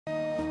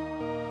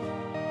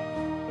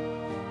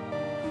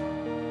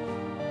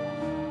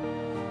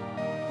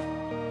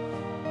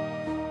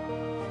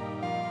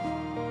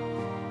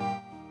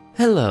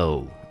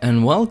Hello,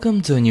 and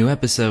welcome to a new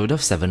episode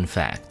of 7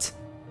 Facts.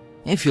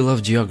 If you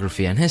love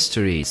geography and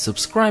history,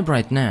 subscribe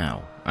right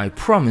now. I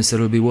promise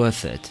it'll be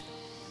worth it.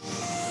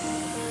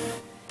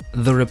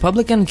 The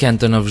Republic and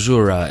Canton of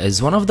Jura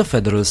is one of the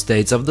federal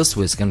states of the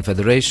Swiss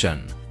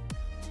Confederation.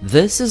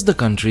 This is the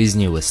country's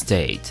newest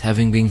state,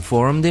 having been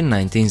formed in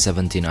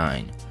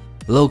 1979.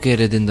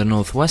 Located in the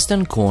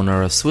northwestern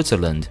corner of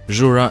Switzerland,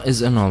 Jura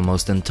is an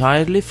almost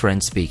entirely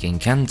French-speaking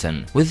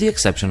canton, with the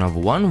exception of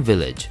one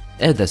village,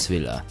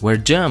 Ederswiler, where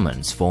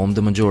Germans form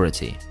the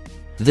majority.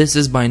 This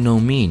is by no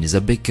means a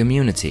big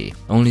community,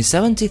 only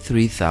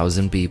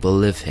 73,000 people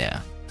live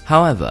here.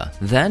 However,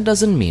 that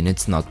doesn't mean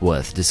it's not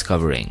worth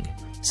discovering.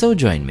 So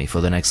join me for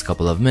the next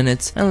couple of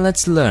minutes and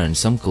let's learn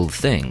some cool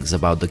things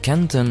about the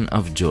canton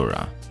of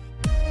Jura.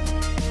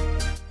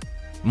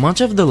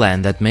 Much of the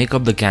land that make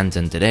up the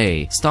canton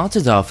today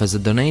started off as a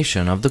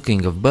donation of the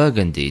King of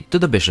Burgundy to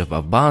the Bishop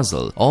of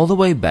Basel all the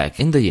way back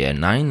in the year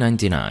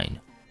 999.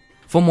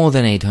 For more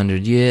than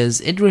 800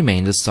 years, it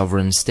remained a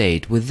sovereign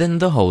state within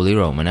the Holy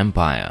Roman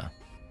Empire.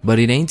 But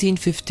in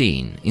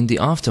 1815, in the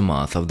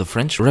aftermath of the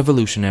French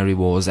Revolutionary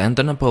Wars and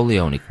the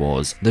Napoleonic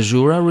Wars, the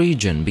Jura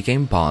region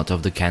became part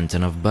of the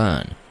canton of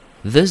Bern.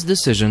 This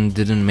decision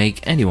didn't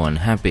make anyone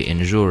happy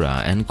in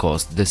Jura and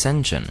caused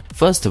dissension,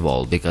 first of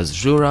all because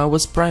Jura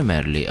was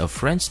primarily a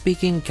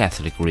French-speaking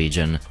Catholic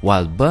region,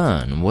 while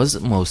Bern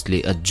was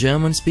mostly a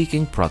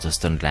German-speaking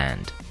Protestant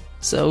land.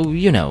 So,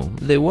 you know,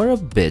 they were a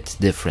bit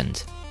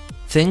different.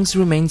 Things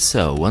remained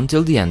so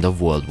until the end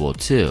of World War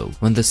II,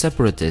 when the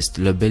separatist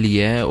Le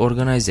Bellier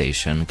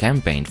organization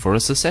campaigned for a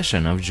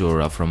secession of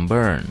Jura from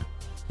Bern.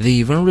 They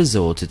even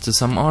resorted to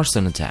some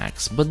arson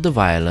attacks, but the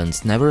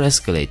violence never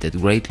escalated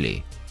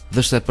greatly.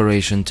 The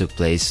separation took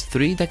place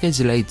 3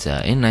 decades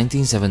later in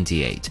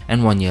 1978,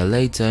 and 1 year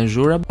later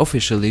Jura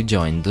officially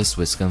joined the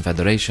Swiss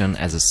Confederation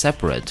as a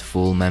separate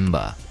full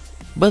member.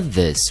 But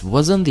this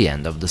wasn't the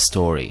end of the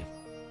story.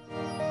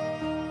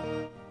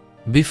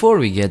 Before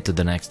we get to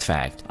the next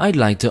fact, I'd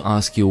like to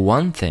ask you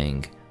one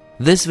thing.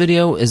 This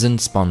video isn't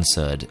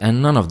sponsored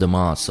and none of them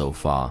are so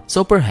far,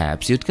 so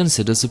perhaps you'd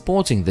consider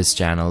supporting this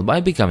channel by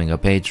becoming a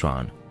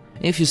patron.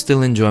 If you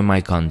still enjoy my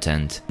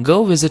content,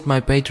 go visit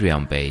my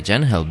Patreon page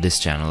and help this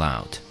channel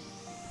out.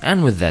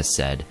 And with that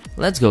said,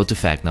 let's go to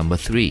fact number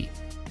 3.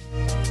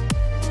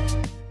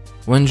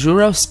 When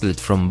Jura split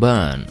from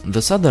Bern,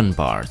 the southern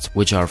parts,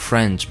 which are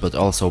French but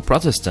also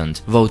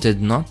Protestant,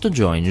 voted not to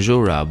join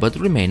Jura but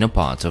remain a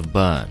part of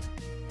Bern.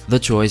 The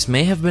choice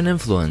may have been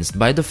influenced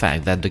by the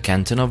fact that the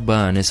canton of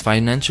Bern is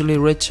financially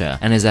richer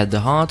and is at the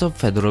heart of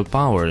federal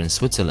power in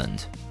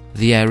Switzerland.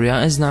 The area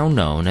is now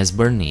known as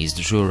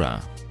Bernese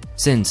Jura.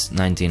 Since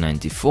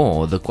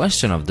 1994, the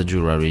question of the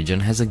Jura region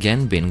has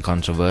again been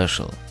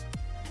controversial.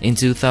 In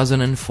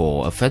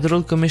 2004, a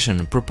federal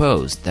commission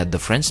proposed that the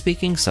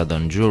French-speaking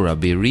southern Jura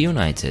be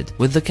reunited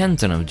with the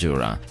canton of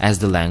Jura, as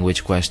the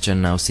language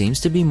question now seems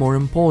to be more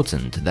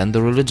important than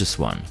the religious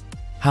one.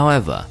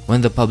 However,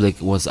 when the public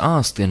was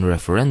asked in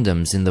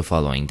referendums in the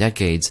following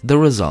decades, the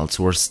results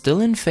were still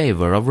in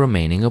favor of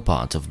remaining a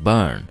part of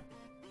Bern.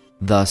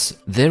 Thus,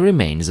 there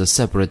remains a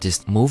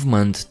separatist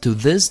movement to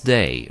this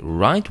day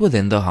right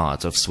within the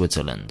heart of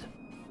Switzerland.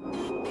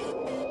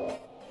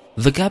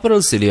 The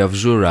capital city of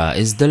Jura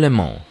is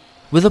Delémont.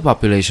 With a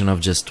population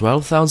of just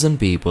 12,000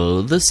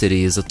 people, the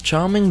city is a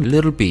charming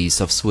little piece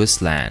of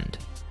Swiss land.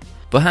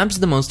 Perhaps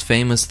the most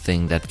famous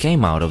thing that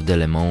came out of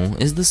Delémont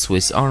is the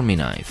Swiss Army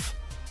knife.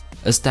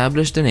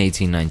 Established in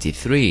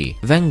 1893,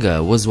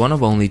 Wenger was one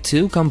of only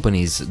 2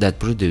 companies that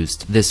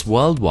produced this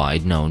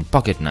worldwide known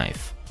pocket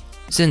knife.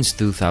 Since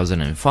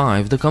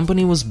 2005, the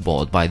company was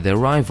bought by their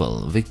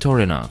rival,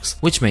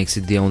 Victorinox, which makes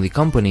it the only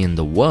company in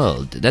the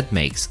world that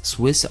makes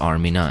Swiss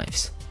Army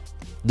knives.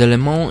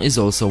 Delémont is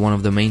also one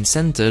of the main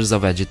centers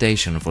of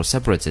agitation for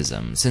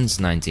separatism since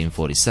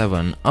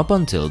 1947 up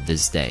until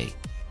this day.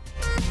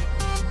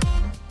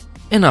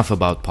 Enough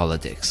about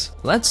politics,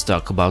 let's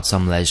talk about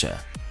some leisure.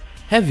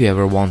 Have you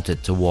ever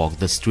wanted to walk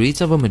the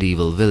streets of a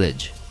medieval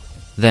village?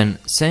 Then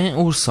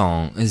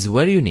Saint-Ourson is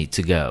where you need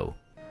to go.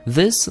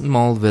 This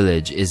small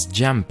village is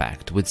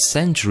jam-packed with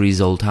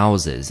centuries-old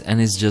houses and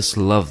is just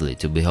lovely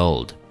to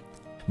behold.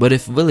 But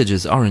if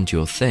villages aren't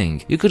your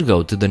thing, you could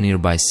go to the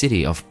nearby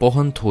city of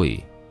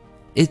Porrentruy.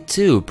 It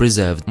too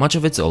preserved much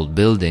of its old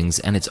buildings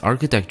and its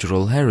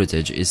architectural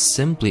heritage is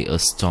simply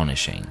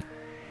astonishing.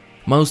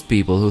 Most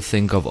people who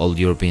think of old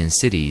European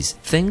cities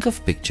think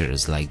of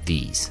pictures like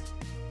these.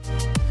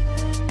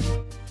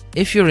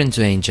 If you're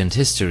into ancient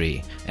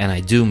history, and I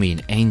do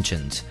mean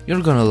ancient,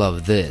 you're gonna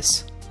love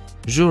this.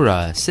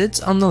 Jura sits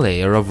on a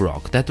layer of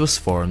rock that was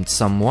formed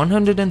some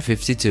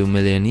 152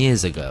 million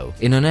years ago,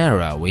 in an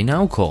era we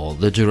now call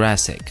the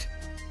Jurassic.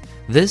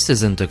 This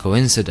isn't a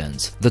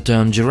coincidence. The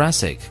term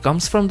Jurassic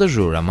comes from the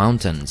Jura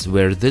Mountains,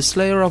 where this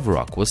layer of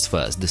rock was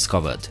first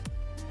discovered.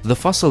 The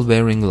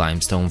fossil-bearing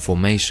limestone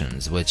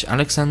formations, which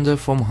Alexander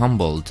von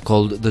Humboldt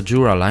called the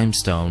Jura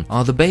limestone,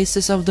 are the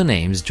basis of the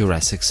names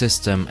Jurassic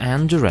System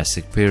and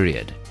Jurassic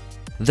Period.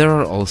 There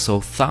are also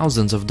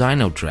thousands of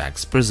dino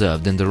tracks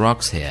preserved in the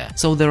rocks here,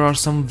 so there are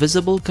some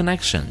visible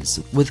connections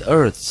with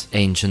Earth's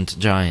ancient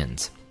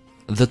giants.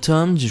 The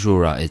term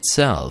Jura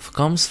itself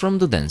comes from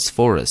the dense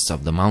forests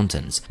of the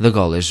mountains, the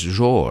Gaulish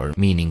Jor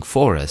meaning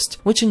forest,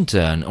 which in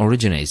turn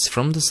originates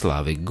from the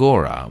Slavic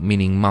Gora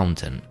meaning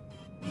mountain.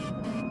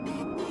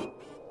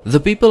 The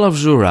people of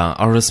Jura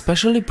are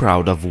especially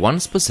proud of one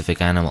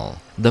specific animal,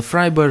 the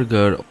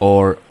Freiburger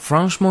or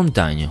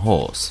Franche-Montagne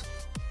horse.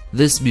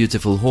 This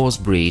beautiful horse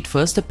breed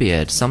first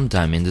appeared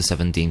sometime in the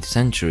 17th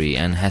century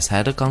and has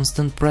had a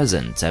constant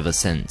presence ever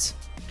since.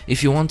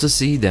 If you want to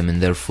see them in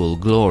their full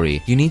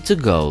glory, you need to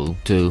go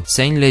to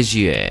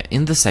Saint-Légier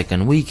in the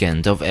second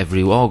weekend of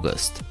every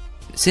August.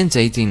 Since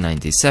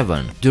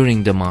 1897,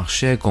 during the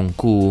Marché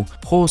Concours,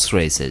 horse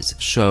races,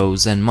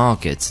 shows and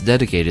markets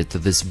dedicated to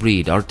this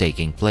breed are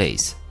taking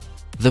place.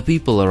 The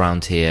people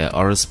around here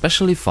are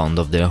especially fond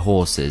of their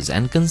horses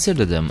and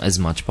consider them as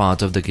much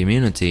part of the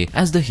community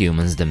as the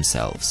humans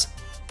themselves.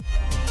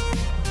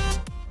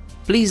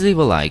 Please leave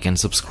a like and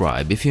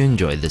subscribe if you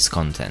enjoyed this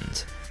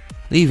content.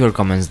 Leave your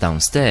comments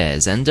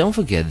downstairs and don't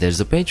forget there's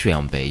a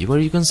Patreon page where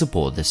you can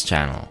support this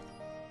channel.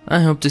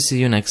 I hope to see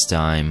you next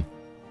time.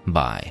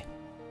 Bye.